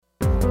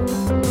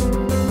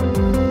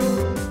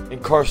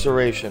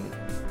Incarceration,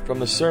 from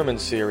the sermon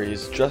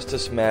series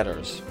Justice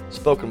Matters,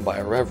 spoken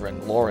by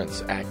Reverend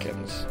Lawrence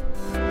Akins.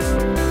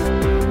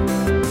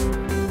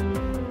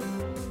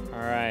 All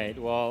right,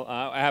 well,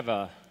 I have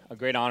a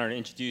great honor to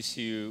introduce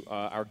you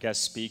our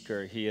guest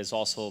speaker. He has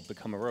also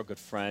become a real good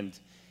friend,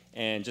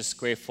 and just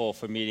grateful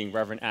for meeting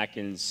Reverend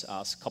Akins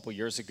a couple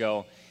years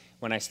ago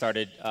when I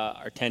started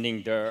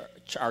attending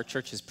our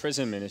church's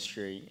prison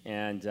ministry.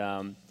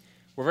 And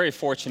we're very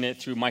fortunate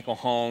through Michael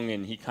Hong,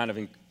 and he kind of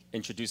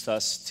introduced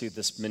us to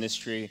this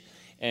ministry.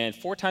 And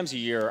 4 times a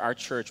year, our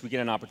church, we get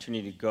an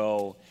opportunity to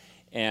go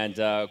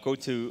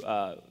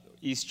to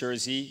East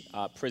Jersey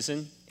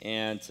prison,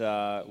 and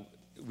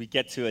we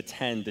get to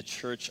attend the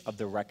Church of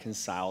the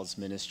Reconciles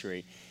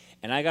ministry.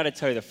 And I got to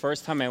tell you, the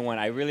first time I went,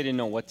 I really didn't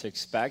know what to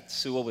expect.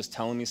 Sewell was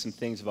telling me some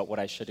things about what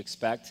I should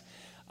expect,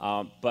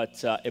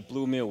 but it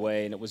blew me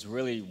away, and it was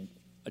really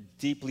a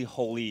deeply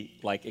holy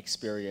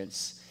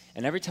experience.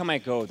 And every time I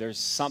go, there's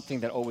something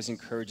that always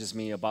encourages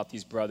me about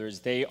these brothers.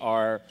 They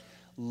are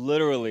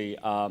literally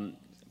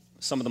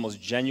some of the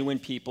most genuine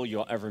people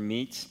you'll ever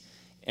meet,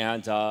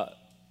 and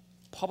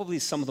probably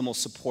some of the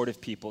most supportive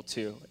people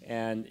too.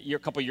 And a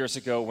couple years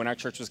ago, when our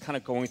church was kind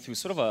of going through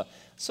sort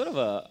of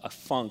a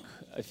funk,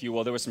 if you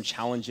will, there were some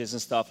challenges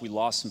and stuff. We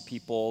lost some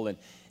people, and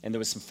there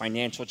was some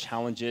financial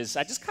challenges.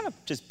 I just kind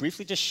of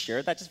briefly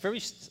shared that, just very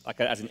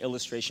as an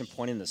illustration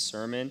point in the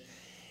sermon.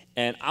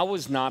 And I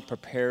was not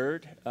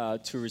prepared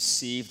to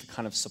receive the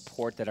kind of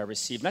support that I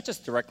received, not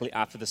just directly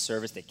after the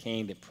service. They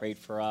came, they prayed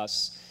for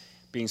us,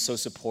 being so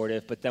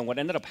supportive. But then what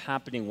ended up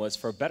happening was,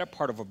 for a better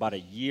part of about a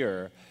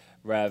year,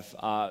 Rev,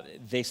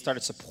 they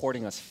started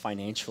supporting us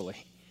financially.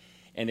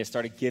 And they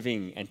started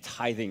giving and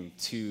tithing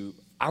to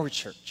our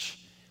church,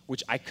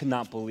 which I could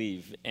not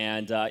believe.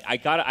 And I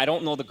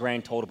don't know the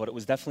grand total, but it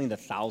was definitely in the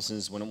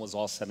thousands when it was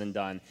all said and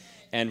done.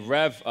 And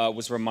Rev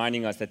was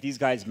reminding us that these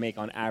guys make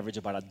on average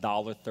about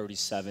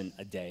 $1.37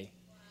 a day.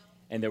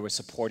 And they were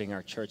supporting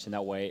our church in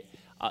that way.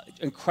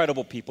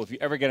 Incredible people. If you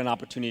ever get an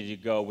opportunity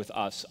to go with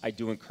us, I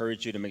do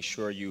encourage you to make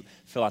sure you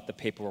fill out the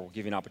paperwork. We'll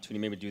give you an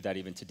opportunity, maybe do that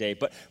even today.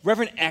 But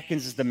Reverend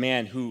Akins is the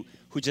man who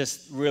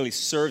just really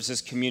serves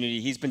this community.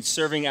 He's been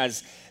serving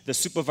as the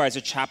supervisor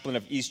chaplain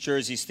of East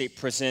Jersey State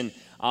Prison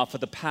for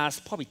the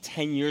past probably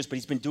 10 years, but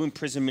he's been doing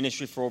prison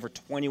ministry for over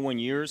 21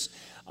 years.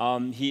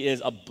 He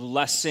is a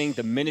blessing.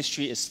 The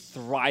ministry is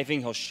thriving.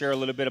 He'll share a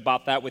little bit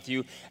about that with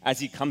you as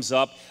he comes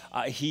up.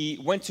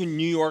 He went to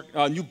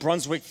New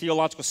Brunswick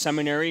Theological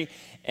Seminary,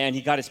 and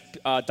he got his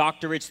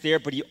doctorates there,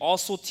 but he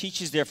also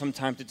teaches there from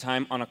time to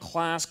time on a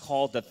class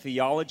called The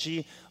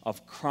Theology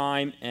of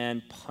Crime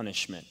and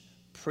Punishment.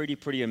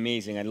 Pretty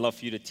amazing. I'd love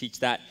for you to teach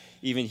that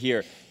even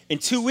here. In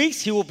 2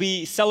 weeks, he will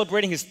be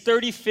celebrating his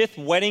 35th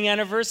wedding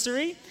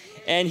anniversary,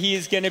 and he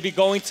is going to be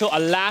going to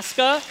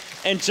Alaska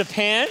and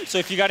Japan. So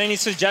if you got any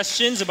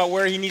suggestions about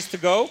where he needs to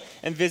go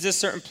and visit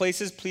certain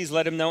places, please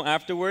let him know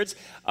afterwards.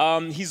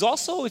 He's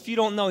also, if you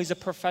don't know, he's a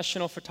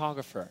professional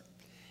photographer.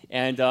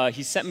 And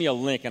he sent me a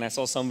link, and I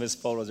saw some of his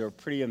photos. They were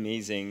pretty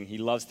amazing. He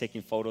loves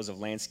taking photos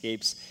of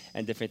landscapes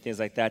and different things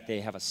like that.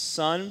 They have a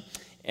son,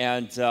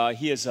 and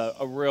he is a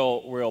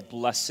real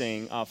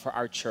blessing for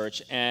our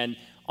church. And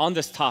on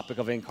this topic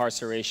of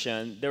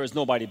incarceration, there is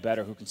nobody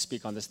better who can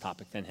speak on this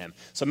topic than him.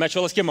 So,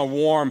 Metro, let's give him a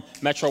warm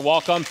Metro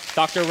welcome,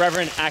 Dr.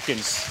 Reverend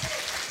Akins.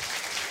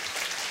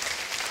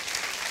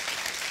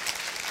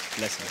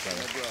 Bless you,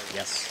 brother.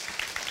 Yes.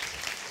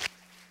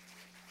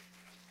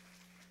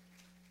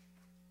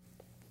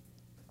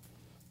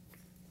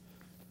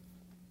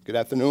 Good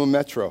afternoon,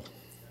 Metro.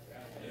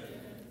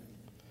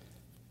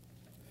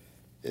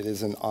 It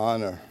is an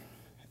honor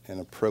and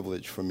a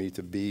privilege for me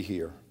to be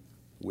here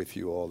with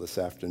you all this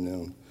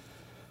afternoon.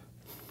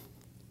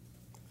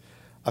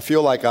 I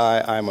feel like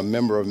I'm a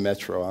member of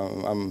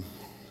Metro.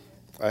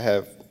 I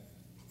have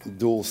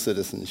dual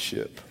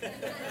citizenship.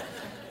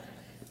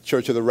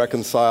 Church of the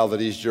Reconciled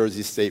at East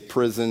Jersey State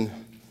Prison,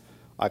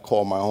 I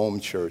call my home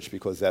church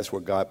because that's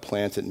where God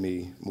planted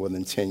me more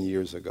than 10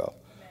 years ago.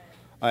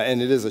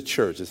 And it is a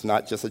church. It's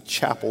not just a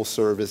chapel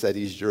service at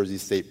East Jersey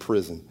State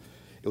Prison.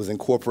 It was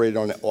incorporated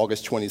on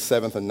August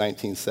 27th of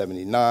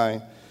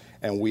 1979,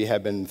 and we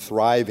have been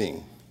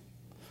thriving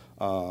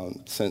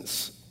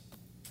since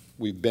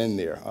we've been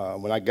there.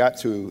 When I got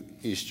to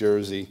East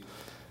Jersey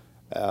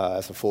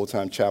as a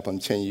full-time chaplain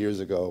 10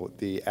 years ago,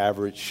 the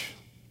average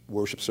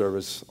worship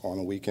service on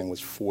a weekend was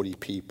 40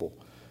 people.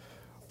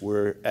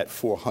 We're at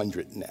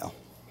 400 now.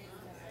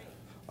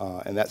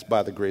 And that's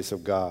by the grace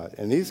of God.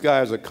 And these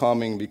guys are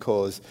coming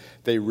because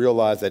they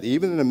realize that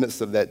even in the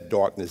midst of that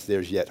darkness,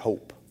 there's yet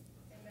hope.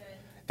 Amen.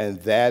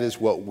 And that is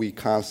what we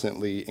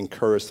constantly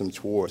encourage them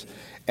towards.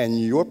 And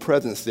your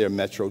presence there,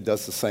 Metro,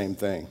 does the same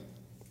thing,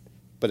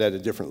 but at a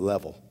different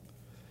level.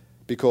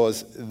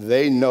 Because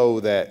they know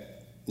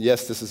that,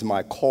 yes, this is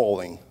my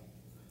calling,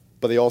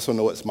 but they also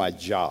know it's my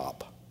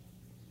job.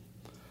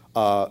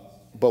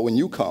 But when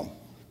you come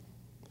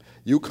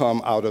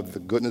out of the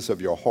goodness of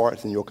your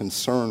heart and your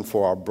concern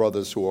for our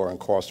brothers who are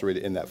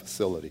incarcerated in that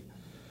facility.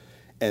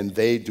 And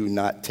they do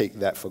not take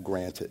that for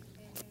granted.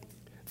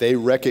 They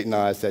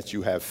recognize that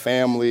you have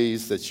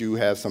families, that you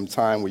have some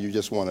time where you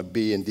just want to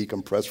be and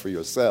decompress for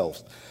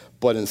yourselves.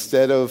 But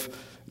instead of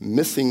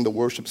missing the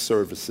worship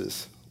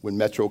services when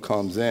Metro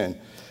comes in,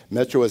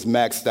 Metro is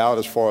maxed out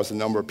as far as the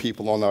number of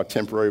people on our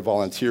temporary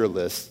volunteer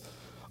list,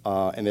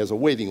 and there's a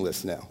waiting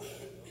list now.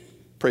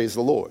 Praise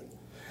the Lord.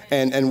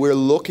 And we're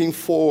looking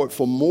forward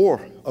for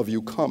more of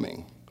you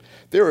coming.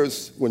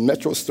 When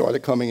Metro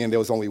started coming in, there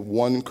was only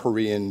one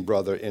Korean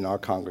brother in our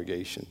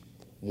congregation.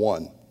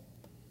 One.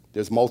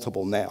 There's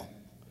multiple now.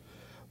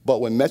 But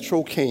when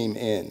Metro came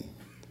in,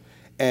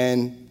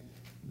 and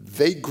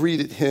they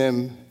greeted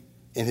him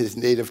in his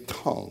native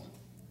tongue,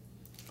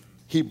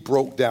 he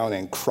broke down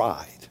and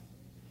cried.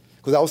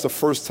 Because that was the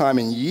first time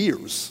in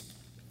years.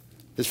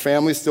 His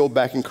family's still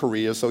back in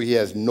Korea, so he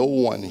has no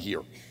one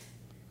here.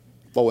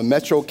 But when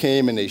Metro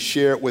came and they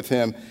shared with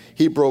him,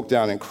 he broke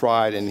down and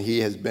cried, and he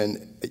has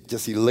been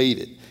just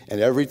elated.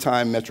 And every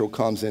time Metro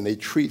comes in, they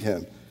treat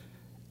him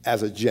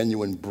as a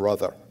genuine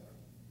brother.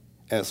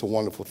 And it's a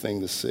wonderful thing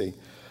to see.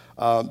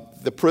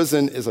 The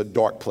prison is a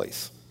dark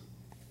place.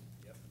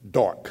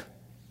 Dark.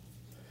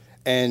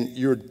 And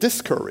you're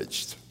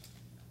discouraged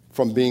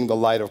from being the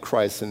light of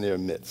Christ in their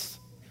midst.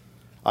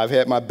 I've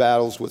had my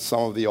battles with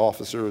some of the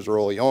officers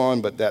early on,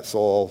 but that's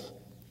all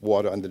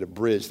water under the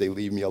bridge. They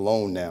leave me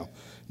alone now,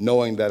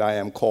 knowing that I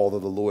am called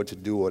of the Lord to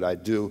do what I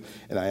do,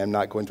 and I am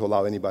not going to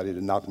allow anybody to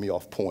knock me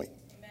off point.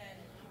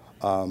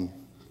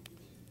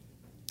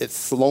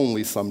 It's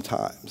lonely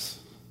sometimes,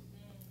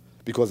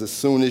 because as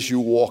soon as you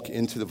walk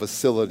into the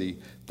facility,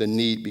 the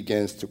need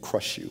begins to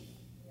crush you.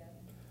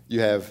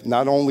 You have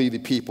not only the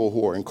people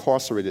who are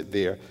incarcerated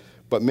there,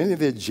 but many of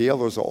their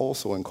jailers are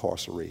also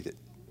incarcerated,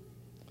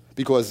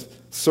 because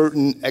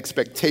certain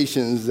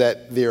expectations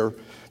that their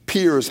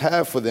peers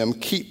have for them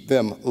keep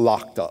them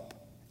locked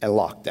up and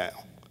locked down.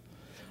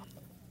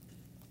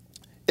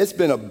 It's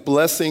been a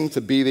blessing to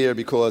be there,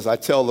 because I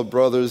tell the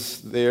brothers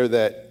there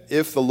that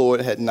if the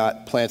Lord had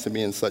not planted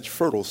me in such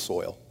fertile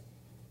soil,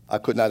 I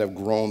could not have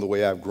grown the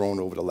way I've grown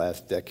over the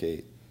last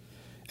decade.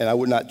 And I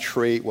would not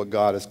trade what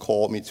God has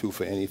called me to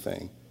for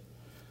anything.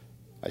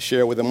 I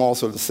share with them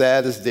also the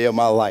saddest day of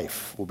my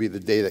life will be the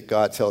day that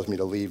God tells me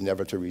to leave,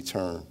 never to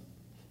return,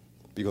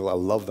 because I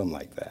love them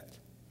like that.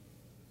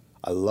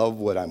 I love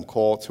what I'm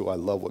called to. I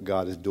love what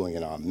God is doing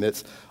in our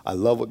midst. I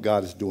love what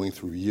God is doing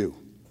through you.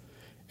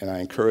 And I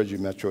encourage you,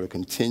 Metro, to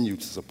continue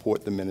to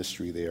support the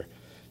ministry there,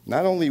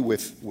 not only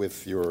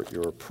with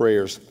your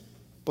prayers,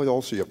 but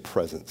also your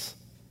presence,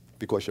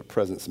 because your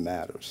presence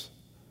matters.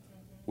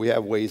 We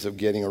have ways of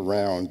getting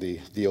around the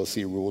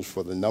DLC rules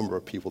for the number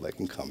of people that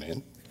can come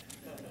in.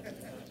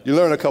 You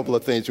learn a couple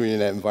of things when you're in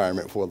that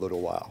environment for a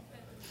little while.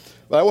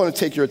 But I want to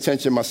take your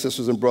attention, my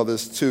sisters and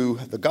brothers, to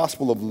the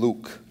Gospel of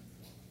Luke,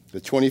 the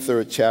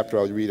 23rd chapter.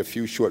 I'll read a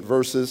few short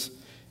verses,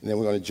 and then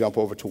we're going to jump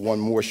over to one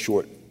more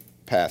short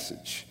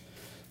passage.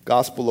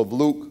 Gospel of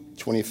Luke,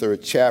 23rd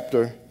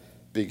chapter,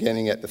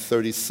 beginning at the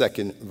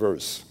 32nd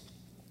verse.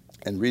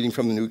 And reading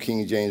from the New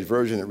King James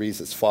Version, it reads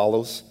as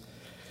follows.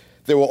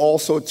 There were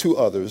also two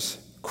others,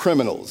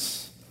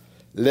 criminals,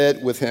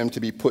 led with him to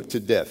be put to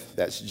death.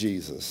 That's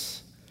Jesus.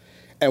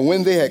 And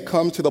when they had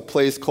come to the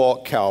place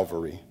called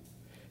Calvary,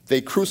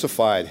 they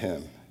crucified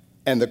him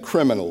and the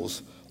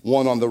criminals,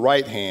 one on the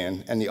right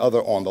hand and the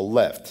other on the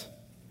left.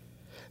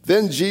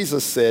 Then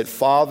Jesus said,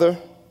 Father,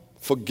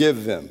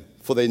 forgive them,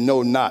 for they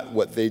know not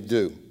what they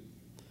do.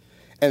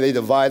 And they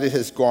divided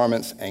his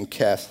garments and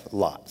cast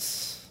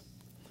lots.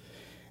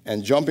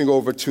 And jumping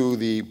over to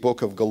the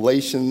book of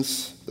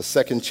Galatians, the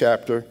 2nd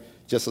chapter,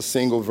 just a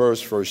single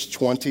verse, verse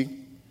 20.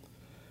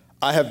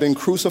 I have been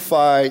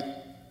crucified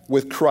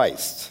with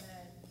Christ.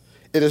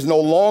 It is no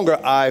longer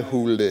I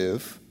who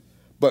live,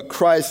 but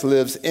Christ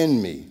lives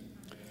in me.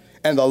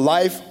 And the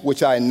life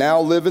which I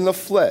now live in the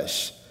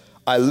flesh,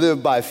 I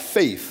live by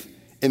faith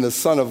in the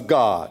Son of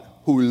God,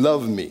 who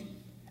loved me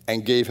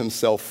and gave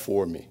himself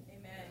for me.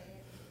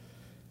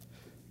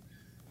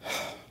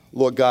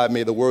 Lord God,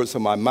 may the words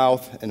of my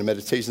mouth and the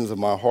meditations of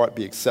my heart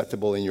be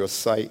acceptable in your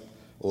sight,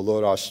 O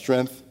Lord, our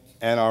strength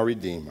and our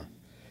Redeemer.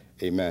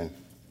 Amen.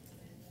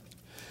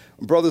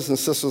 Brothers and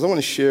sisters, I want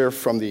to share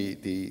from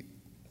the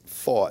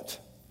thought,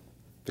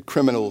 the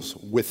criminals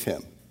with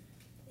him,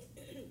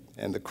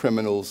 and the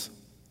criminals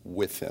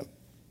with him.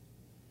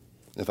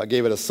 And if I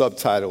gave it a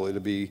subtitle, it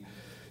would be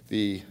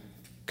the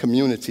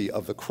community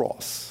of the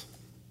cross.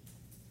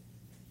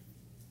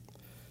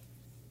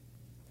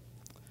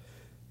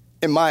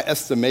 In my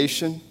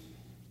estimation,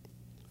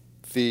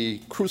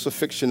 the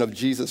crucifixion of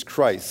Jesus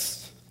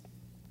Christ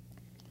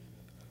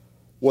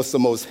was the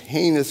most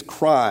heinous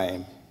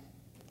crime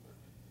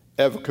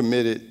ever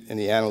committed in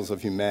the annals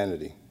of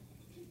humanity.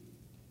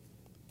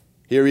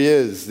 Here he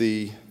is,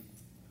 the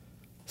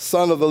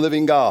Son of the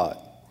living God,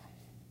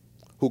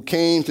 who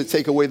came to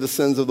take away the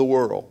sins of the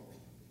world,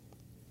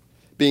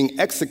 being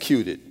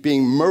executed,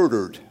 being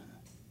murdered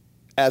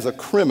as a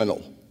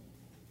criminal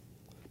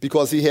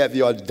because he had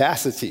the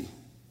audacity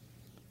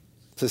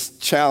to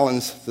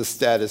challenge the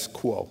status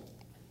quo.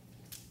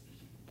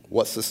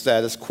 What's the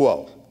status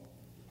quo?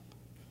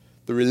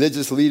 The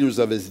religious leaders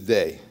of his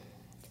day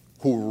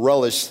who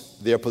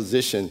relished their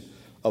position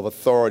of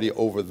authority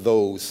over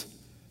those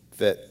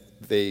that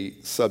they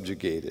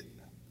subjugated.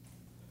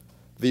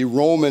 The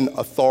Roman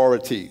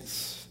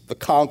authorities, the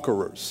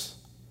conquerors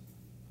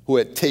who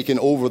had taken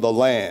over the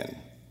land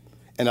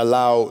and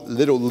allowed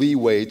little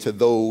leeway to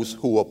those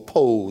who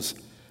opposed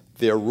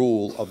their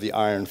rule of the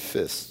iron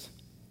fist.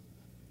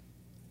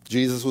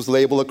 Jesus was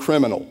labeled a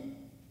criminal,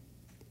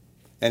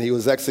 and he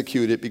was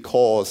executed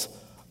because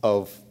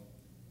of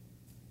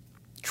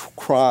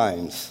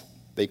crimes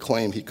they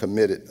claimed he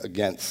committed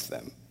against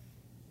them.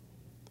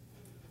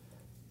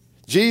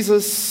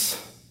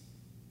 Jesus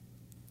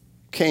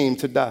came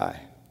to die.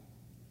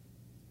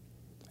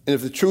 And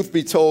if the truth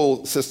be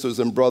told, sisters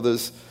and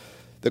brothers,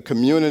 the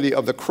community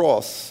of the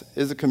cross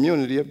is a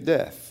community of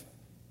death.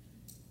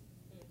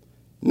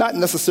 Not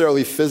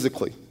necessarily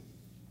physically,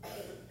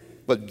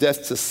 but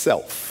death to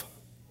self.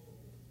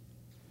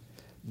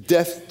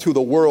 Death to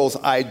the world's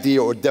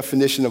idea or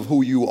definition of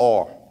who you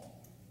are.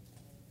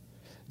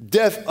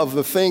 Death of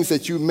the things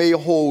that you may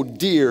hold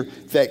dear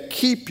that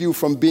keep you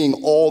from being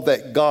all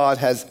that God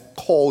has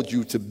called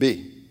you to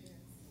be.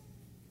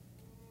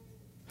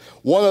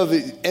 One of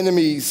the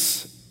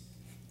enemy's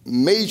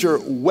major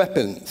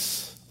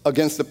weapons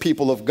against the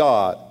people of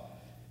God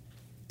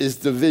is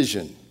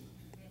division.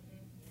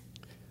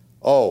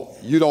 Oh,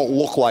 you don't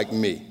look like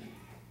me.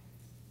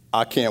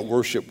 I can't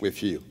worship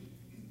with you.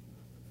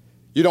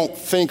 You don't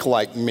think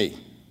like me.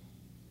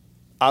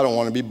 I don't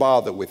want to be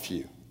bothered with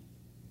you.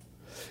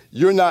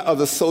 You're not of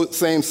the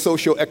same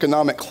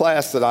socioeconomic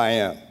class that I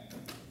am,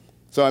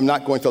 so I'm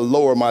not going to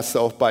lower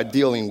myself by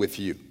dealing with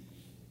you.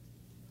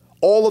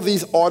 All of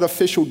these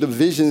artificial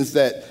divisions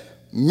that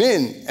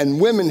men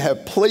and women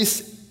have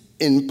placed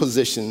in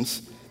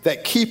positions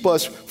that keep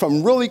us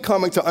from really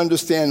coming to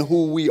understand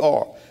who we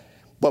are,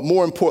 but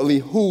more importantly,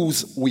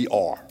 whose we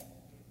are.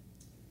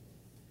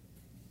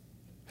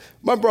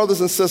 My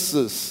brothers and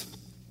sisters,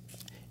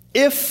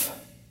 if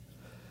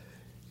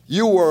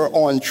you were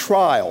on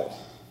trial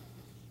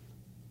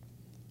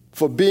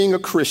for being a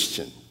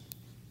Christian,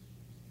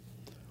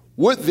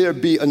 would there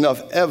be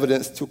enough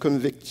evidence to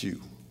convict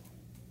you?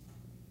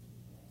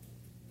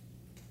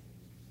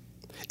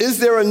 Is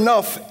there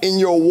enough in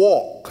your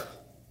walk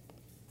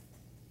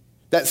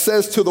that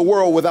says to the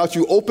world, without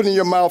you opening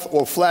your mouth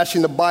or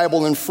flashing the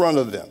Bible in front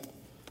of them,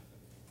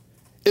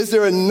 is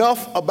there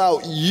enough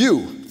about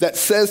you that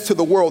says to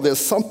the world there's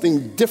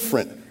something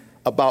different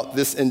about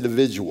this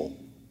individual?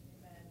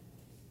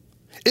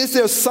 Is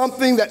there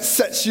something that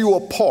sets you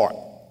apart?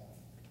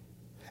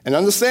 And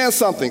understand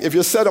something, if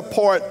you're set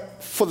apart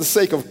for the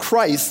sake of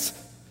Christ,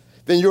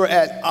 then you're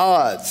at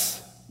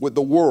odds with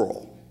the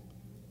world.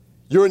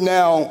 You're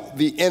now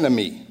the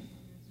enemy.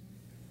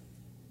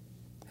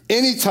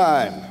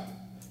 Anytime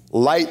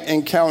light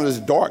encounters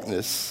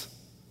darkness,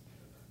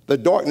 the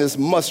darkness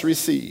must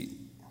recede.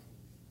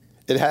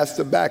 It has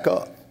to back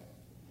up.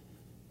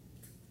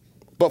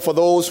 But for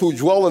those who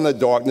dwell in the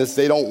darkness,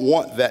 they don't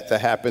want that to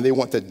happen. They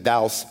want to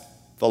douse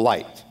the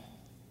light.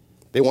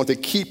 They want to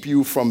keep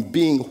you from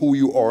being who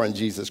you are in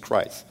Jesus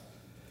Christ.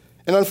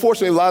 And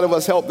unfortunately, a lot of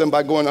us help them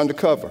by going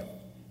undercover.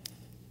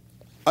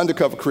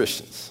 Undercover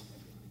Christians.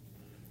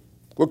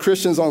 We're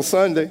Christians on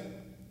Sunday,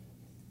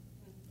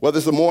 whether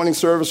it's the morning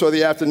service or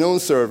the afternoon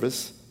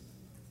service,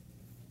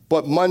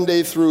 but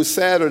Monday through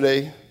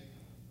Saturday,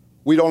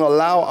 we don't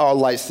allow our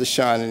lights to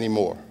shine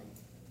anymore.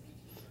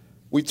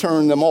 We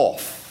turn them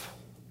off,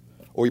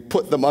 or we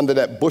put them under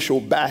that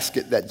bushel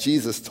basket that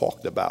Jesus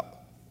talked about.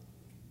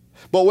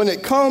 But when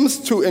it comes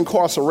to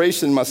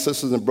incarceration, my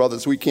sisters and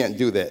brothers, we can't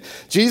do that.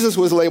 Jesus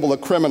was labeled a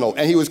criminal,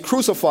 and he was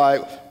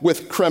crucified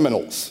with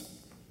criminals.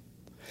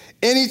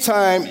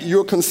 Anytime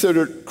you're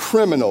considered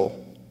criminal,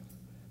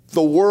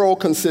 the world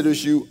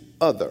considers you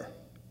other.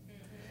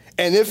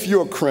 And if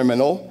you're a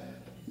criminal,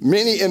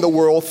 many in the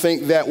world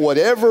think that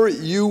whatever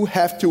you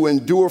have to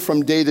endure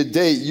from day to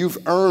day, you've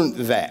earned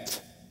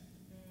that.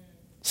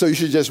 So you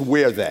should just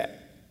wear that.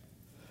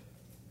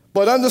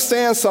 But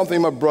understand something,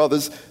 my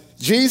brothers.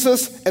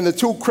 Jesus and the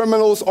two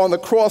criminals on the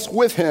cross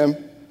with him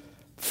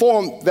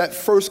formed that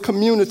first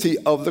community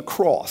of the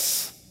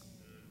cross.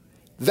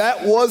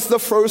 That was the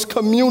first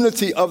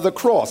community of the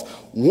cross.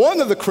 One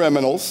of the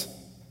criminals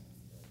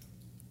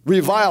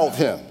reviled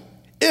him.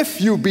 If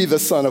you be the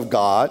Son of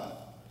God,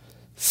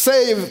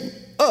 save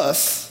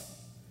us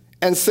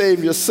and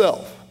save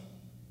yourself.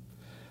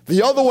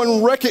 The other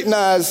one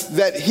recognized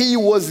that he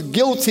was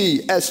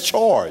guilty as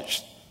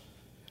charged.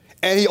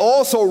 And he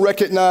also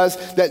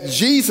recognized that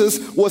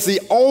Jesus was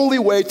the only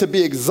way to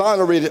be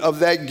exonerated of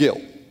that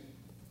guilt.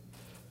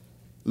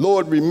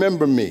 Lord,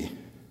 remember me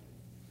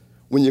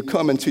when you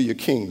come into your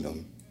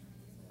kingdom.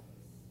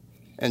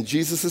 And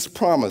Jesus'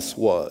 promise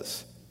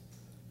was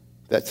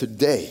that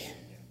today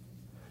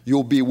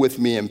you'll be with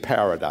me in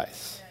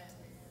paradise.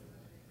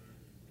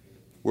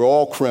 We're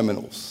all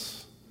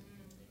criminals.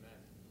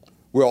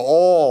 We're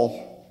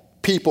all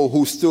people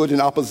who stood in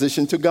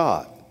opposition to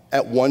God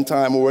at one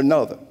time or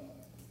another.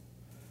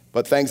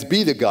 But thanks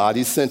be to God,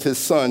 he sent his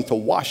son to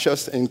wash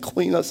us and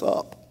clean us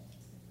up.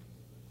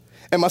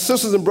 And my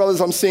sisters and brothers,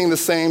 I'm seeing the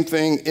same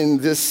thing in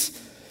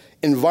this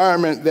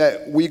environment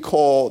that we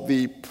call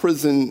the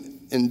prison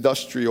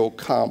industrial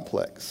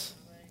complex.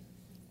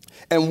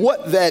 And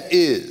what that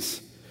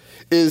is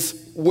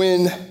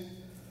when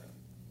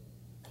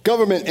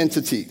government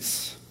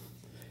entities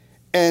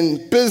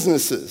and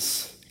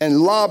businesses and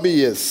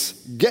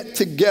lobbyists get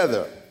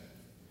together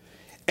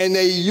and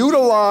they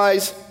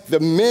utilize the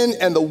men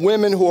and the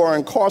women who are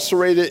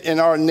incarcerated in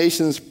our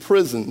nation's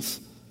prisons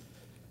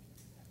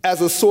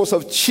as a source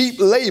of cheap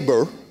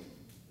labor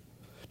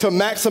to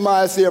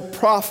maximize their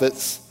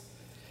profits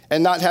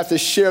and not have to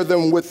share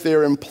them with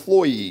their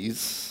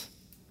employees.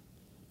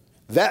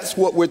 That's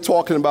what we're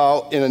talking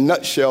about in a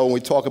nutshell when we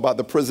talk about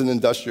the prison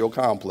industrial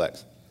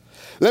complex.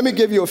 Let me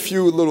give you a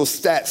few little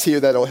stats here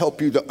that will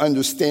help you to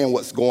understand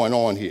what's going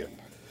on here.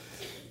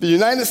 The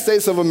United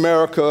States of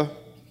America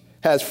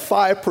has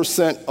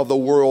 5% of the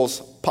world's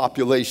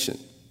population,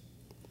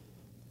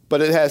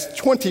 but it has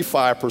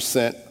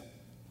 25%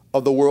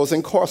 of the world's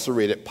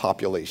incarcerated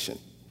population.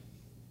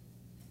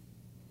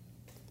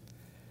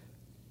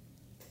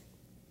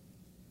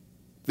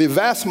 The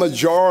vast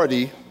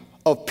majority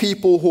of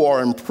people who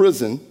are in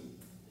prison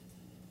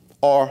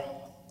are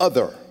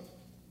other,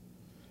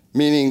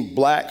 meaning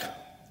black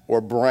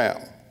or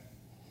brown.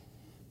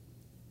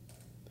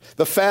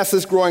 The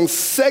fastest growing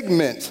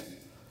segment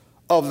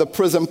of the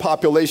prison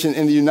population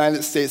in the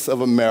United States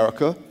of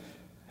America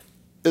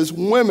is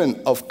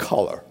women of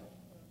color,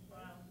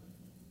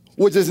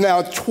 which is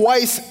now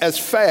twice as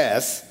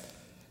fast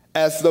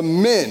as the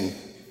men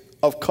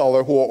of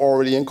color who are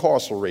already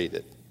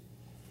incarcerated.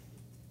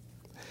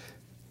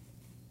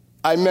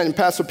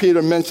 Pastor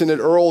Peter mentioned it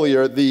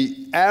earlier,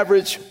 the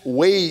average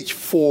wage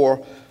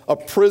for a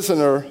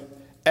prisoner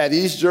at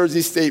East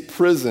Jersey State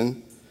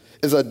Prison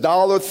is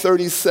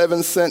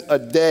 $1.37 a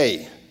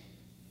day.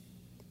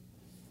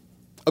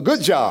 A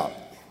good job,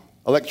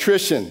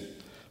 electrician,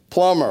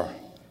 plumber,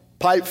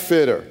 pipe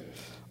fitter,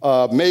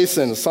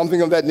 mason,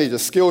 something of that nature,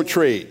 skilled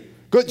trade.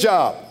 Good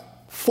job,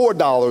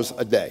 $4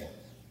 a day.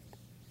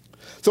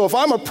 So if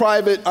I'm a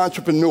private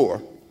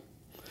entrepreneur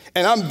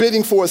and I'm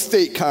bidding for a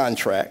state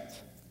contract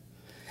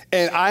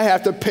and I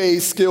have to pay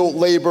the skilled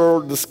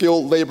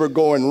labor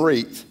going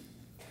rate,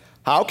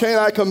 how can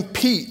I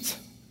compete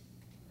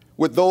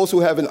with those who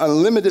have an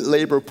unlimited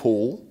labor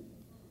pool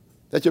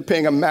that you're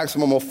paying a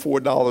maximum of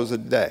 $4 a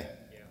day?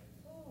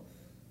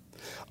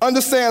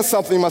 Understand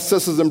something, my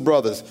sisters and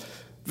brothers.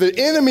 The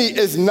enemy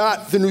is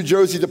not the New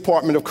Jersey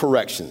Department of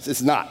Corrections.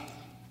 It's not.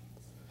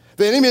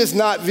 The enemy is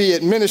not the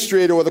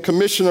administrator or the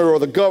commissioner or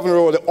the governor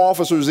or the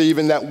officers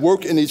even that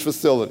work in these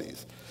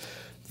facilities.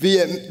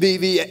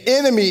 The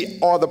enemy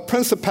are the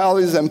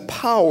principalities and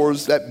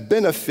powers that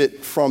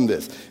benefit from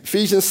this.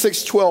 Ephesians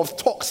 6:12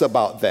 talks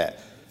about that.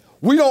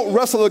 We don't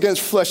wrestle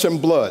against flesh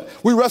and blood.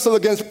 We wrestle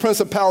against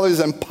principalities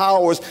and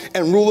powers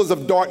and rulers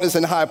of darkness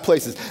in high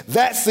places.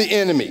 That's the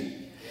enemy.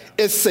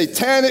 It's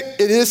satanic,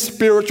 it is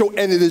spiritual,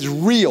 and it is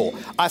real.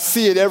 I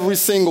see it every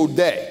single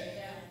day.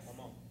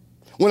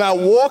 When I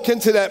walk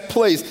into that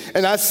place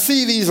and I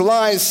see these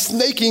lines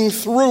snaking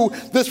through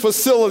this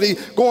facility,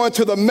 going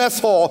to the mess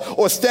hall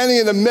or standing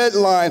in the med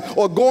line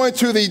or going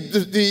to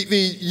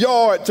the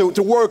yard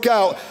to work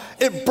out,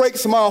 it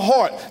breaks my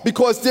heart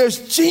because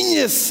there's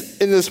genius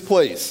in this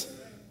place.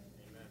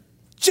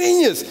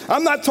 Genius.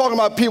 I'm not talking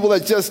about people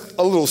that just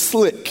a little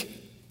slick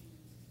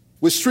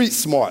with street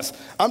smarts.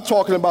 I'm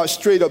talking about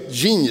straight up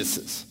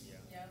geniuses.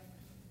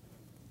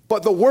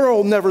 But the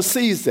world never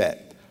sees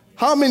that.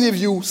 How many of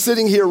you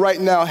sitting here right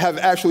now have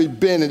actually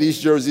been at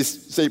East Jersey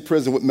State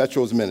Prison with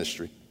Metro's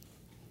ministry?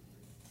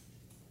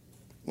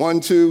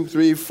 1, 2,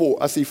 3, 4.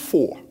 I see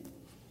 4.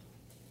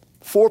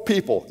 4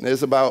 people.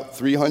 There's about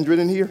 300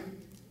 in here.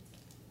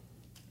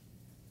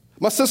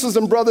 My sisters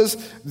and brothers,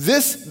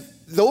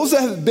 those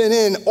that have been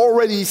in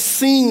already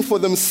seen for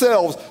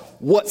themselves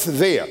what's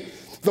there.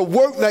 The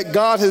work that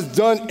God has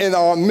done in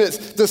our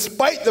midst,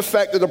 despite the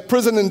fact that the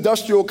prison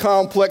industrial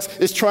complex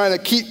is trying to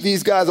keep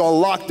these guys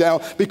on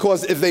lockdown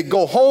because if they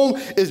go home,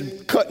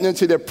 it's cutting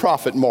into their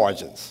profit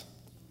margins.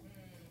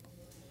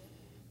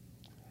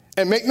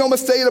 And make no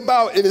mistake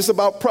about it, it's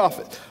about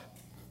profit.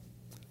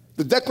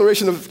 The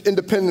Declaration of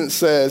Independence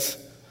says,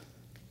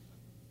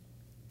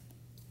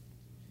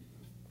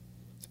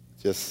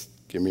 just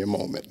give me a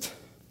moment.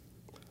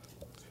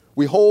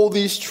 We hold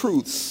these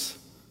truths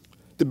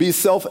to be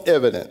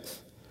self-evident,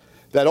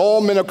 that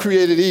all men are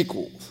created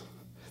equal,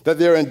 that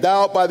they're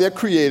endowed by their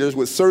creators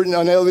with certain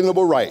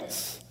unalienable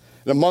rights.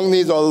 And among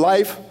these are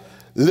life,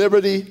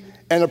 liberty,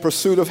 and a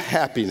pursuit of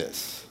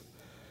happiness.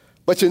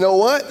 But you know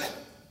what?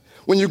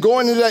 When you go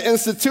into that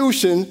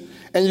institution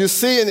and you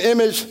see an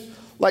image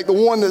like the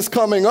one that's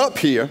coming up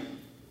here,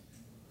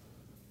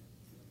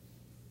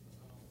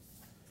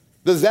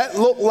 does that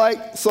look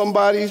like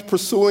somebody's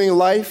pursuing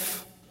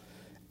life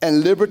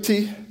and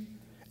liberty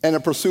and a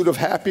pursuit of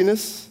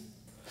happiness?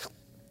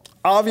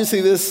 Obviously,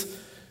 this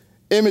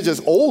image is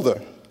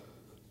older,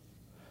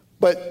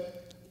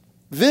 but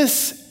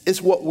this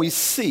is what we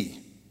see.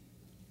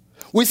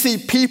 We see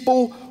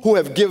people who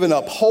have given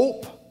up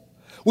hope.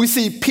 We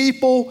see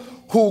people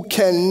who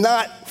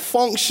cannot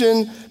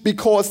function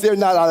because they're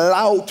not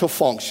allowed to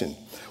function.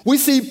 We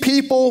see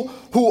people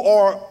who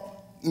are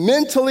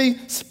mentally,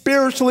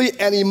 spiritually,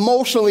 and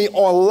emotionally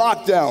on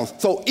lockdowns.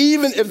 So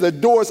even if the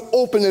door's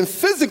open and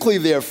physically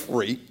they're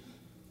free,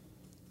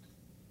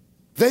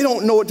 they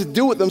don't know what to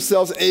do with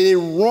themselves, and they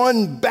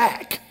run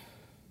back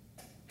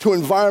to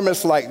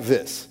environments like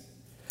this.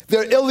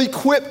 They're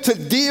ill-equipped to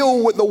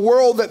deal with the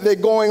world that they're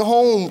going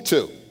home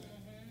to.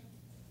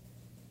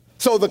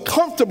 So the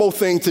comfortable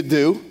thing to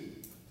do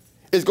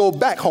is go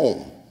back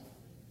home.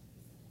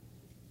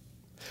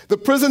 The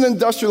prison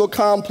industrial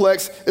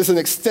complex is an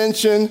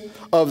extension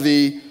of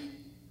the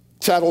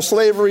chattel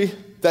slavery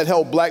that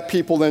held black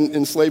people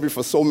in slavery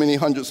for so many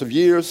hundreds of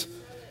years.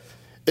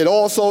 It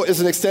also is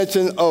an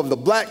extension of the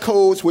black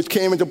codes, which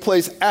came into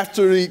place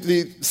after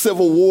the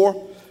Civil War,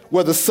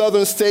 where the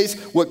southern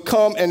states would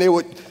come and they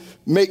would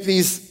make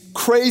these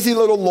crazy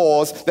little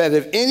laws that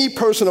if any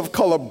person of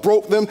color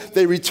broke them,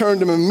 they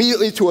returned them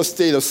immediately to a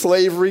state of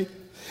slavery.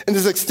 And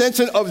this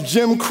extension of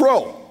Jim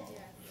Crow,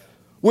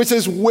 which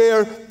is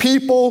where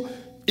people,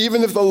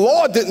 even if the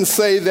law didn't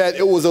say that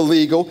it was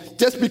illegal,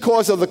 just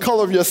because of the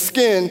color of your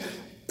skin,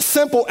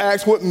 simple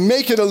acts would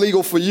make it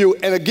illegal for you,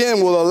 and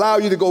again will allow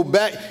you to go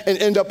back and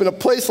end up in a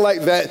place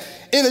like that,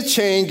 in a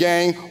chain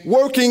gang,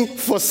 working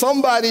for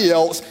somebody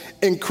else,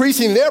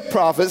 increasing their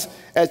profits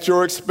at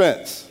your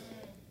expense.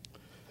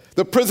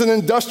 The prison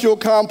industrial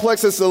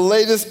complex is the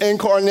latest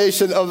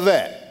incarnation of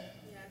that.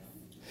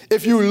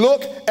 If you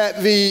look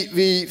at the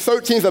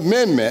 13th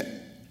Amendment,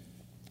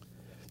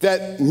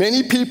 that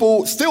many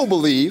people still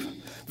believe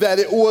that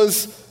it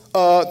was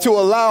to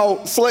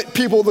allow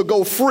people to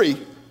go free.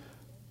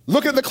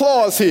 Look at the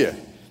clause here.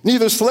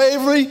 Neither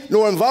slavery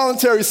nor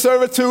involuntary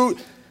servitude,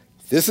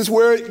 this is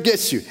where it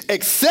gets you,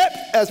 except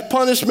as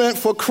punishment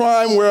for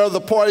crime where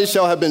the party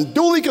shall have been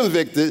duly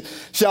convicted,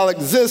 shall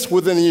exist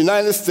within the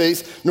United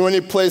States, nor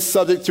any place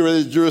subject to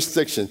its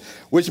jurisdiction.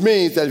 Which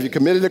means that if you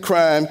committed a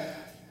crime,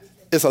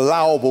 it's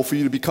allowable for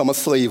you to become a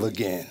slave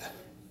again.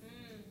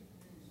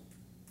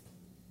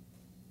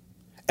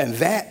 And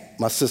that,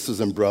 my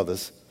sisters and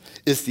brothers,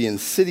 is the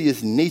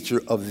insidious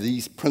nature of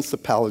these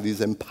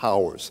principalities and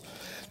powers.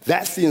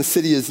 That's the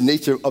insidious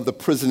nature of the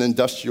prison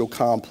industrial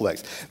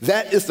complex.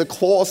 That is the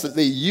clause that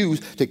they use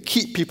to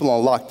keep people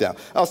on lockdown.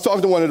 I was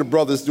talking to one of the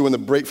brothers during the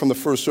break from the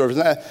first service,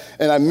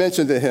 and I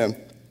mentioned to him,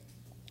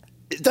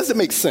 it doesn't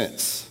make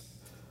sense.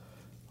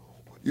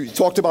 You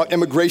talked about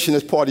immigration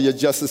as part of your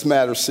Justice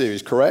Matters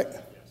series, correct?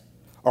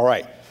 All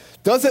right.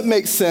 Does it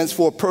make sense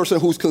for a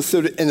person who's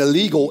considered an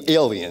illegal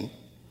alien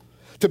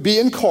to be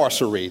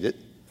incarcerated?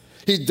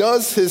 He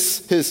does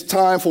his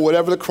time for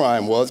whatever the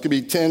crime was. It could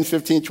be 10,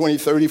 15, 20,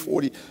 30,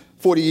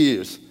 40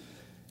 years.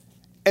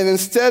 And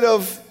instead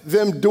of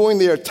them doing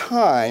their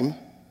time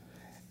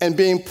and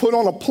being put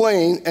on a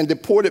plane and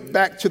deported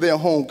back to their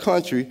home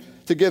country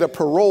to get a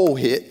parole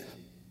hit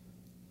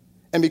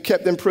and be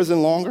kept in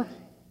prison longer?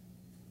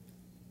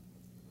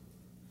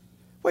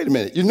 Wait a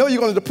minute. You know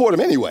you're going to deport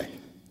them anyway.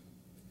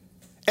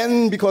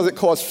 And because it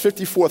costs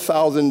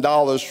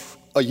 $54,000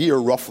 a year,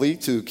 roughly,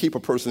 to keep a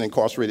person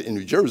incarcerated in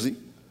New Jersey,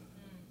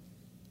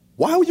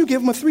 why would you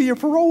give them a 3-year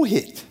parole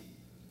hit?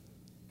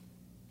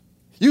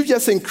 You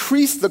just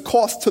increased the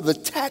cost to the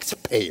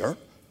taxpayer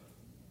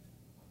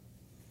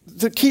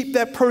to keep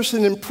that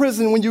person in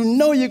prison when you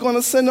know you're going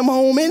to send them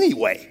home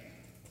anyway.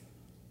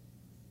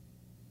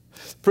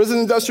 Prison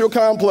industrial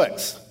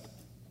complex.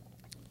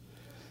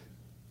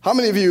 How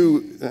many of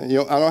you, I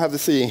don't have to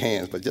see your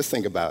hands, but just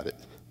think about it.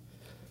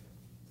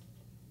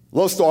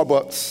 Love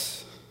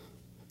Starbucks,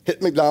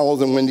 hit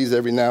McDonald's and Wendy's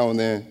every now and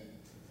then,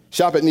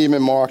 shop at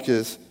Neiman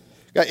Marcus,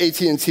 got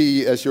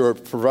AT&T as your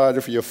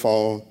provider for your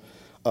phone.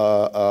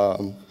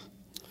 Love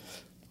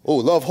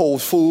Whole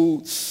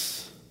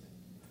Foods.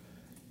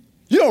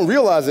 You don't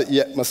realize it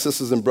yet, my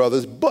sisters and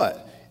brothers,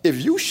 but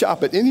if you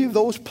shop at any of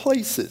those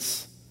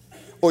places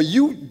or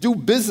you do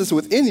business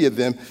with any of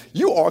them,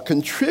 you are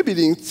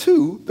contributing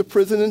to the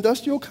prison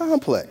industrial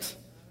complex.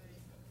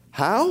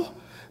 How?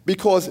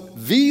 Because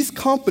these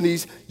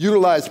companies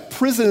utilize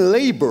prison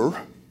labor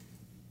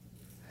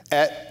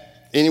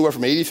at anywhere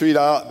from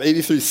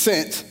 83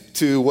 cents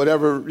to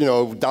whatever,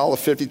 $1.50,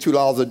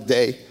 $2 a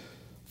day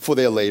for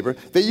their labor.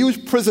 They use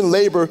prison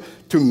labor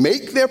to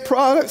make their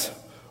products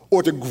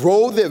or to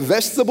grow their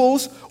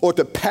vegetables or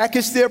to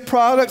package their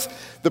products.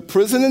 The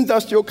prison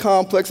industrial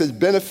complex is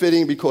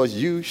benefiting because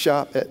you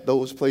shop at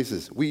those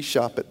places. We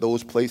shop at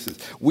those places.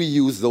 We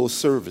use those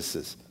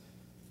services.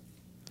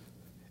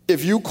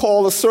 If you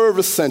call a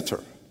service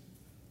center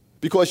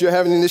because you're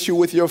having an issue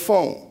with your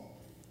phone,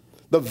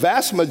 the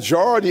vast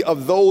majority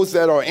of those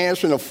that are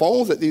answering the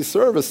phones at these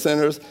service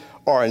centers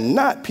are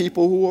not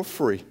people who are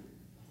free.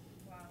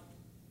 Wow.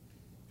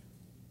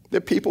 They're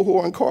people who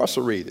are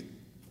incarcerated.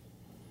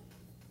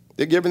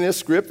 They're given their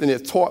script and they're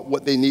taught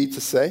what they need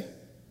to say,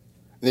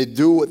 and they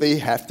do what they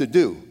have to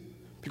do.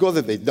 Because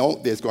if they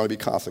don't, there's going to be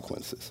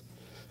consequences.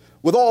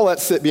 With all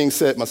that being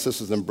said, my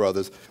sisters and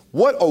brothers,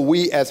 what are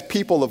we as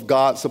people of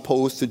God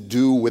supposed to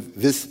do with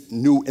this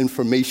new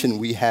information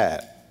we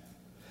have?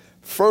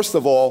 First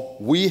of all,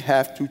 we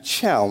have to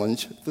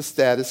challenge the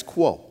status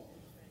quo.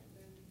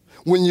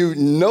 When you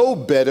know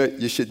better,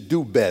 you should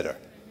do better.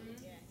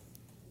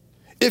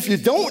 If you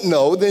don't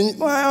know, then,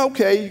 well,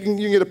 okay, you can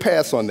get a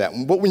pass on that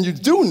one. But when you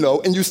do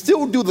know and you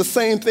still do the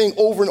same thing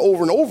over and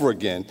over and over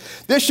again,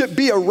 there should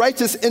be a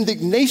righteous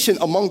indignation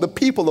among the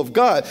people of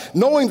God,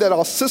 knowing that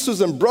our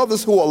sisters and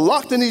brothers who are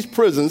locked in these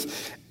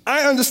prisons,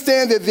 I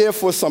understand they're there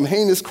for some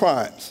heinous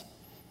crimes.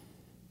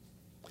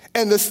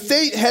 And the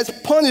state has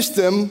punished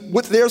them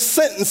with their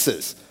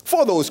sentences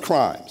for those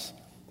crimes.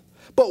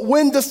 But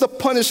when does the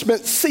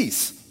punishment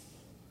cease?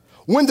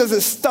 When does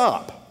it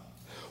stop?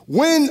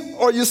 When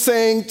are you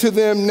saying to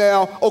them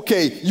now,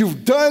 okay,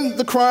 you've done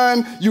the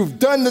crime, you've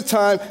done the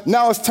time,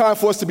 now it's time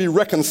for us to be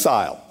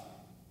reconciled?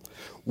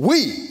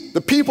 We,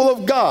 the people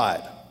of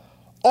God,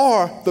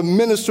 are the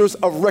ministers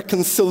of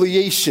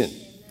reconciliation.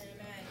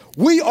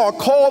 We are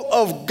called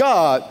of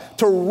God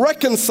to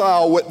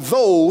reconcile with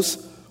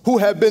those who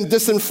have been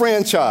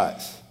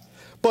disenfranchised.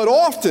 But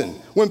often,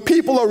 when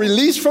people are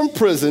released from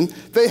prison,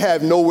 they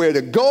have nowhere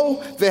to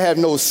go, they have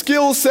no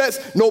skill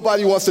sets,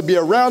 nobody wants to be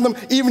around them,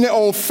 even their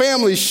own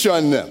families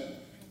shun them.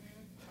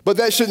 But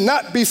that should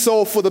not be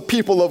so for the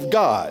people of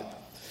God.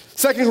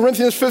 2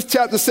 Corinthians 5th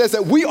chapter says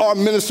that we are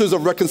ministers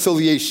of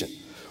reconciliation.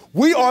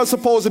 We are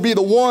supposed to be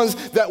the ones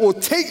that will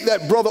take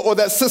that brother or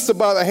that sister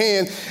by the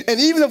hand, and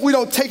even if we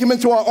don't take them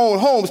into our own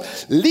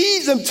homes,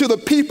 lead them to the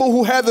people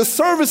who have the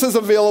services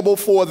available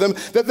for them,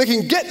 that they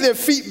can get their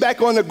feet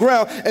back on the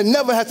ground and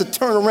never have to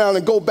turn around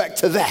and go back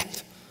to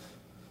that.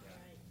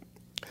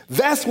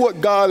 That's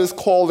what God is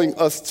calling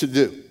us to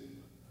do.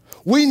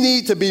 We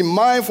need to be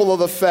mindful of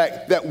the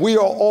fact that we are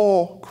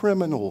all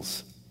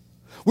criminals.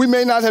 We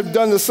may not have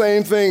done the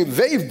same thing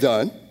they've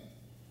done.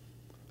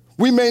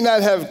 We may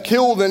not have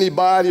killed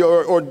anybody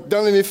or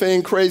done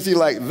anything crazy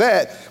like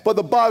that, but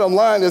the bottom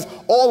line is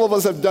all of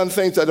us have done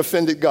things that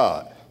offended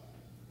God.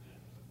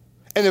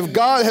 And if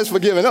God has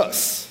forgiven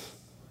us,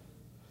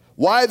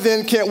 why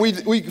then can't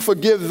we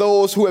forgive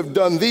those who have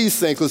done these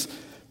things? Because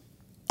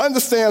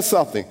understand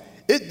something,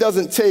 it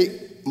doesn't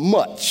take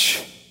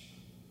much.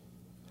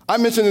 I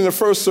mentioned in the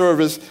first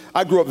service,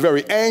 I grew up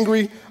very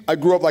angry. I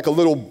grew up like a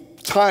little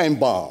time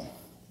bomb.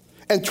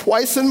 And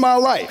twice in my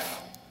life,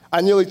 I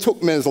nearly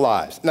took men's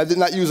lives, and I did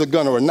not use a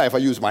gun or a knife. I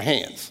used my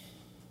hands.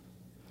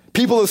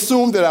 People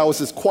assumed that I was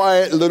this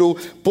quiet little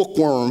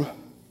bookworm.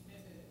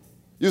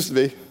 Used to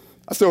be.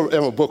 I still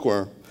am a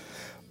bookworm.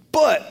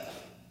 But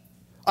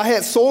I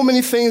had so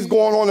many things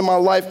going on in my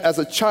life as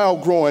a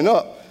child growing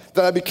up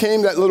that I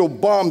became that little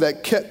bomb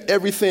that kept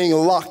everything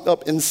locked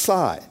up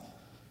inside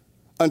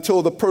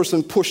until the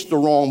person pushed the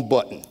wrong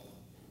button.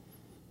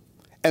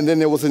 And then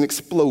there was an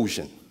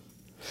explosion.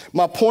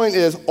 My point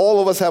is,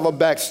 all of us have a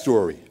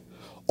backstory.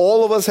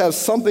 All of us have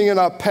something in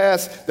our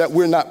past that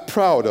we're not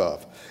proud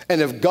of. And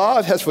if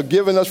God has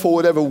forgiven us for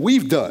whatever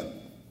we've done,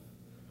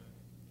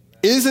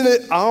 isn't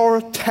it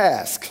our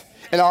task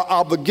and our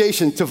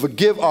obligation to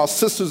forgive our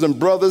sisters and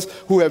brothers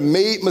who have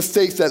made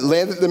mistakes that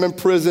landed them in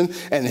prison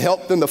and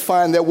help them to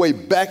find their way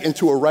back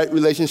into a right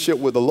relationship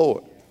with the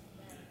Lord?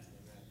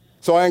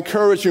 So I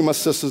encourage you, my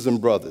sisters and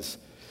brothers,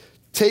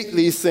 take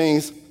these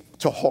things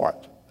to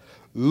heart.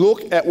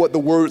 Look at what the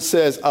word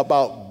says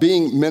about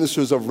being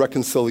ministers of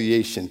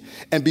reconciliation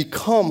and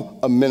become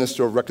a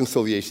minister of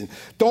reconciliation.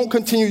 Don't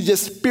continue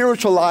just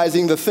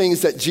spiritualizing the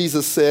things that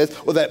Jesus says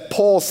or that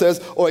Paul says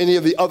or any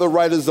of the other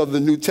writers of the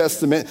New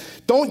Testament.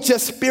 Don't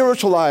just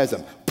spiritualize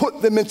them.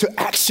 Put them into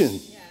action.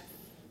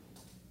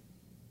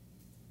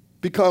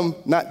 Become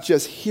not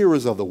just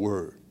hearers of the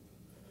word,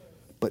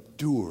 but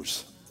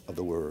doers of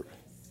the word.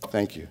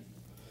 Thank you.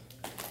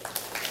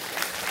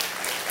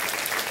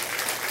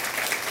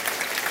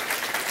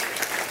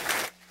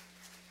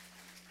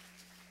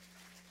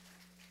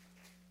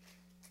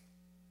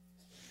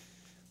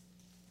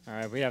 All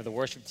right, we have the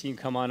worship team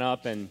come on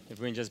up, and if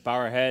we can just bow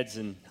our heads,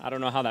 and I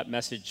don't know how that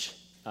message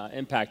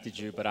impacted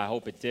you, but I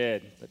hope it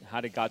did. But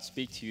how did God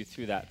speak to you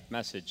through that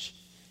message?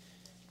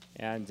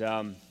 And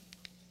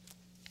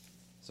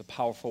it's a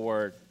powerful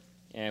word,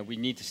 and we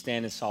need to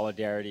stand in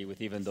solidarity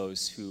with even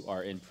those who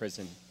are in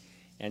prison.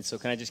 And so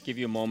can I just give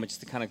you a moment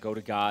just to kind of go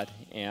to God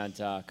and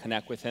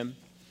connect with him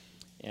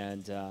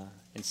and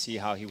see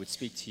how he would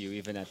speak to you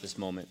even at this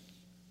moment.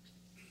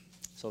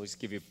 So let's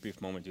give you a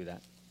brief moment to do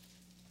that.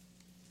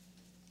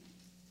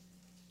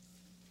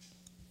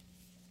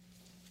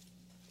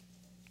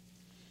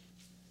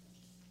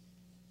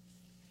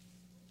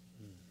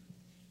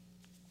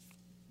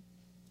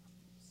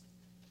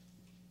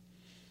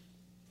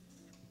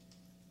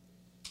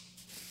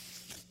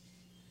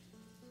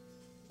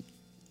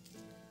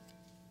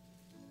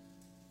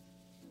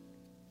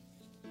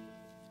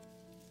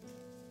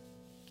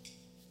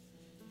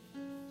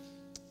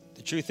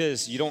 The truth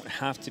is, you don't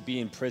have to be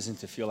in prison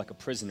to feel like a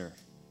prisoner.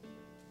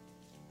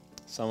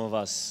 Some of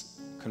us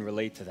can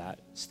relate to that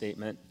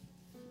statement.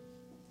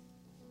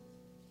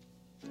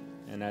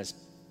 And as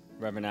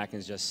Reverend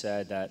Akins just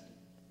said, that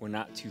we're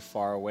not too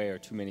far away or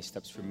too many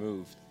steps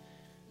removed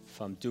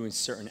from doing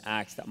certain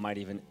acts that might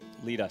even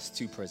lead us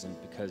to prison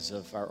because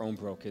of our own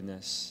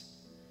brokenness.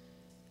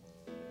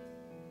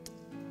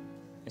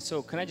 And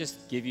so can I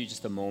just give you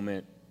just a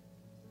moment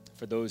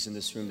for those in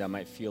this room that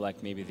might feel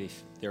like maybe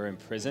they're in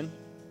prison,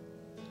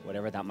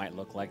 whatever that might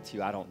look like to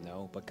you, I don't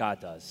know, but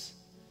God does.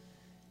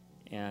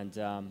 And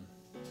for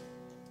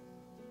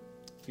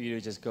you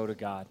to just go to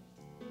God.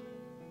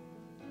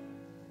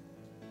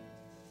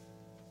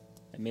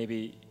 And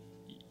maybe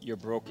your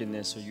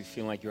brokenness or you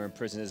feel like you're in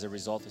prison as a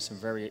result of some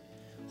very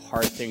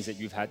hard things that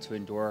you've had to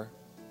endure.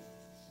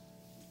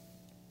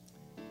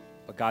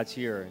 But God's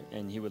here,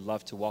 and He would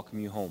love to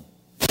welcome you home.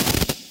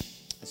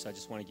 And so I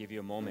just want to give you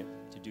a moment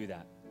to do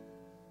that.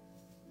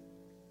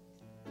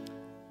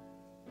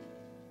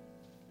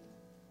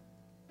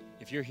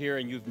 If you're here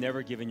and you've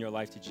never given your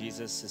life to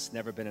Jesus, it's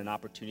never been an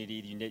opportunity,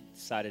 you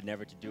decided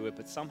never to do it,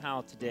 but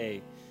somehow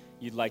today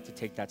you'd like to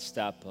take that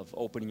step of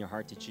opening your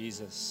heart to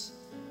Jesus,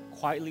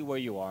 quietly where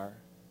you are,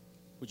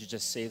 would you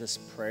just say this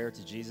prayer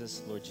to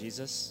Jesus? Lord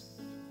Jesus,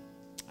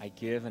 I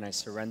give and I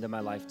surrender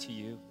my life to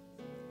you,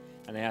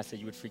 and I ask that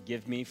you would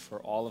forgive me for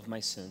all of my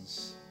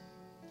sins.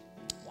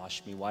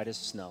 Wash me white as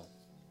snow.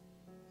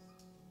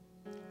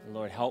 And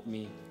Lord, help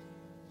me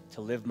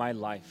to live my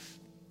life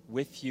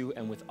with you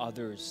and with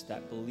others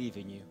that believe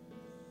in you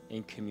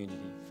in community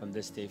from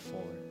this day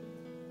forward.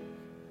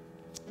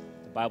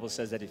 The Bible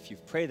says that if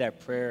you've prayed that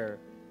prayer,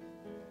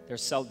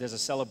 there's a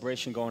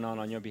celebration going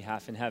on your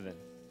behalf in heaven,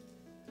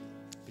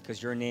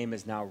 because your name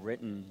is now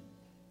written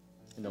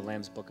in the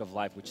Lamb's Book of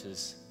Life, which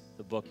is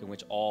the book in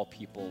which all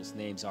people's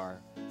names are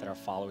that are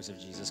followers of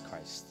Jesus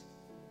Christ.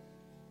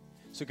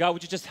 So God,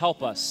 would you just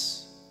help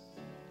us?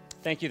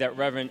 Thank you that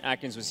Reverend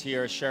Akins was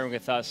here sharing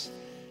with us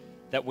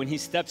that when he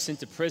steps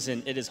into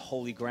prison, it is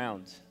holy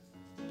ground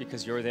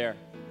because you're there.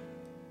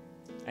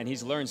 And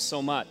he's learned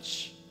so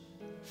much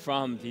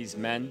from these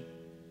men.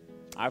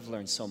 I've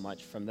learned so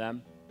much from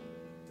them.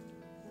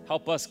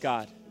 Help us,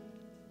 God,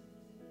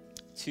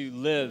 to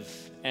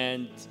live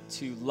and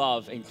to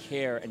love and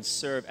care and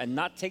serve and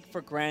not take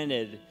for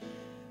granted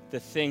the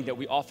thing that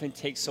we often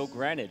take so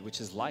granted, which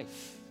is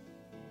life.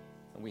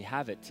 And we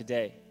have it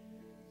today.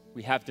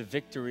 We have the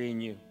victory in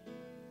you.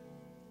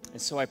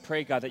 And so I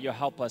pray, God, that you'll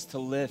help us to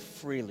live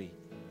freely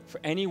for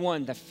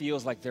anyone that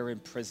feels like they're in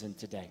prison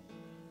today.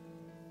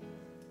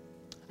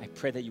 I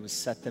pray that you would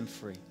set them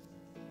free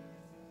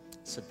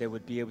so they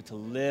would be able to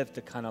live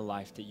the kind of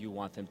life that you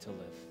want them to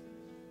live.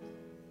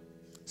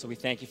 So we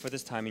thank you for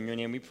this time. In your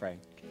name we pray.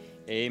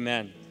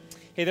 Amen.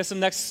 Hey, there's some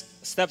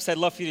next steps I'd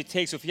love for you to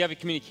take. So if you have a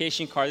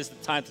communication card, this is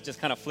the time to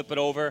just kind of flip it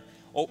over.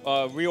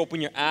 Reopen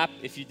your app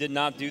if you did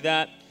not do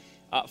that.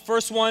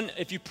 First one,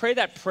 if you pray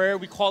that prayer,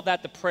 we call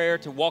that the prayer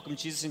to welcome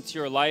Jesus into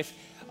your life.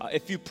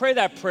 If you pray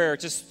that prayer,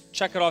 just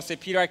check it off. Say,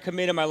 Peter, I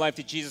committed my life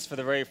to Jesus for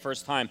the very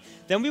first time.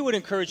 Then we would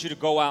encourage you to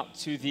go out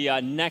to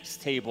the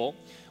next table,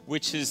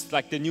 which is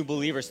like the new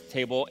believers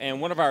table.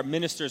 And one of our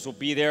ministers will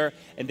be there,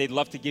 and they'd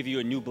love to give you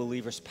a new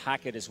believers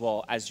packet as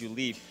well as you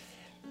leave.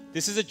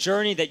 This is a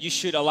journey that you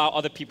should allow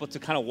other people to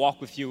kind of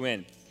walk with you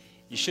in.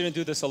 You shouldn't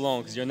do this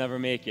alone because you'll never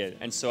make it.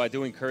 And so I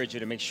do encourage you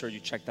to make sure you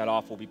check that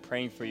off. We'll be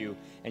praying for you,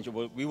 and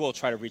we will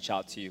try to reach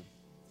out to you.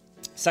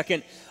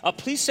 Second,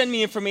 please send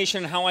me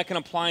information on how I can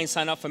apply and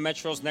sign up for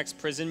Metro's next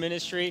prison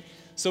ministry.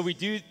 So we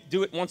do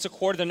it once a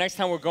quarter. The next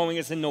time we're going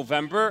is in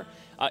November.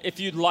 If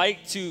you'd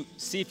like to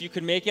see if you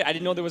could make it, I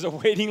didn't know there was a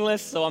waiting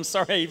list, so I'm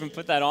sorry I even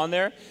put that on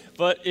there.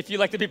 But if you'd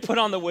like to be put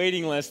on the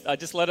waiting list,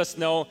 just let us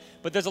know.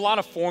 But there's a lot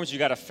of forms you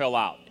got to fill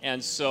out.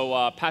 And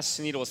so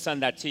Pastor Sunita will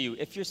send that to you.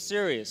 If you're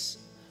serious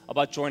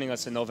about joining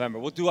us in November,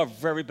 we'll do our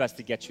very best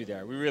to get you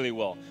there. We really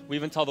will. We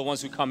even tell the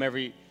ones who come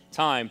every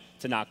time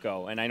to not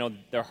go. And I know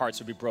their hearts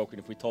would be broken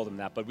if we told them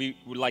that. But we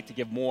would like to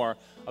give more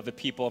of the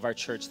people of our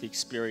church the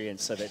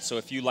experience of it. So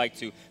if you'd like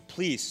to,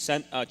 please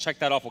check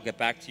that off. We'll get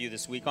back to you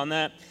this week on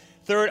that.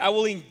 Third, I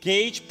will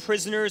engage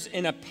prisoners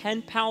in a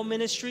pen pal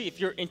ministry. If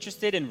you're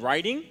interested in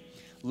writing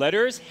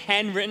letters,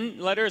 handwritten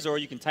letters, or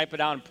you can type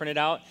it out and print it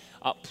out,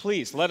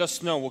 please let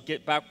us know. We'll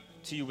get back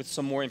to you with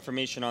some more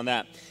information on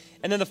that.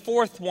 And then the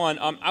fourth one,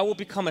 I will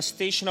become a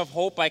station of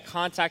hope by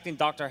contacting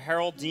Dr.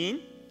 Harold Dean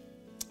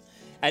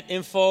at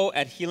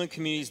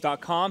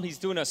info@healingcommunities.com. He's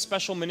doing a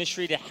special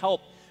ministry to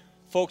help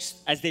folks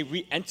as they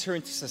re-enter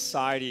into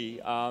society,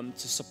 to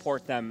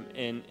support them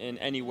in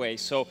any way.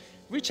 So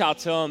reach out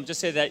to them. Just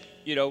say that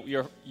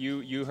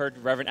you heard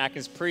Reverend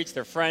Akins preach,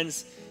 they're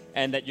friends,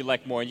 and that you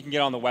like more. And you can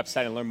get on the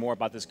website and learn more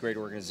about this great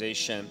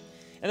organization.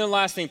 And then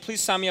last thing, please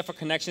sign me up for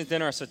Connections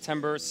Dinner on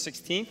September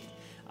 16th.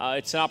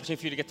 It's an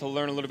opportunity for you to get to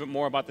learn a little bit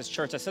more about this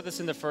church. I said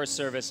this in the first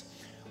service.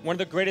 One of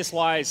the greatest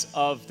lies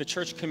of the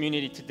church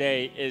community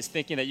today is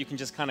thinking that you can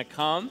just kind of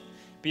come,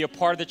 be a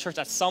part of the church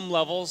at some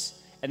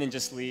levels, and then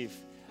just leave.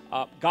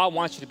 God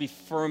wants you to be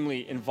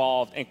firmly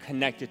involved and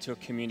connected to a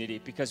community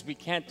because we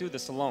can't do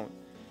this alone.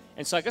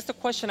 And so I guess the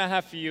question I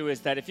have for you is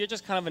that if you're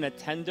just kind of an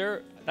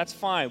attender, that's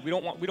fine. We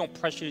don't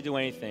pressure you to do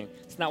anything.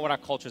 It's not what our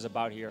culture is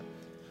about here.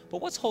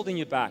 But what's holding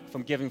you back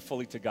from giving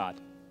fully to God?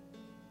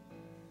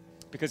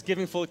 Because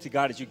giving fully to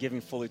God is you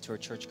giving fully to a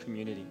church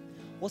community.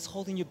 What's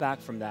holding you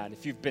back from that?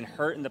 If you've been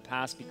hurt in the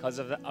past because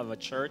of a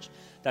church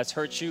that's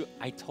hurt you,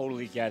 I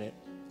totally get it.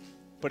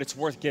 But it's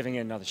worth giving it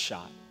another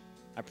shot.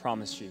 I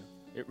promise you.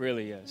 It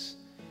really is.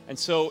 And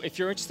so if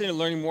you're interested in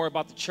learning more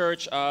about the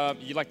church,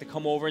 you'd like to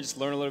come over and just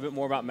learn a little bit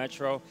more about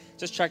Metro,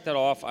 just check that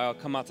off. I'll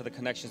come out to the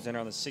Connections Dinner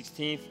on the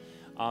 16th.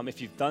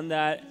 If you've done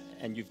that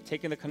and you've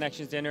taken the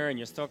Connections Dinner and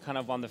you're still kind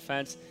of on the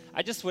fence,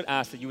 I just would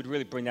ask that you would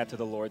really bring that to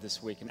the Lord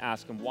this week and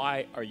ask him,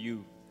 why are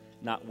you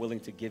not willing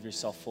to give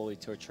yourself fully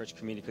to a church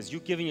community? Because you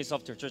giving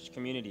yourself to a church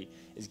community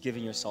is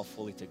giving yourself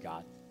fully to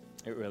God.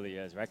 It really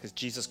is, right? Because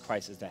Jesus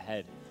Christ is the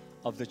head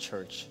of the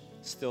church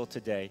still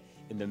today.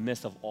 In the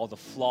midst of all the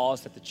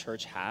flaws that the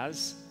church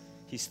has,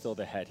 he's still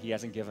the head. He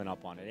hasn't given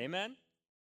up on it. Amen?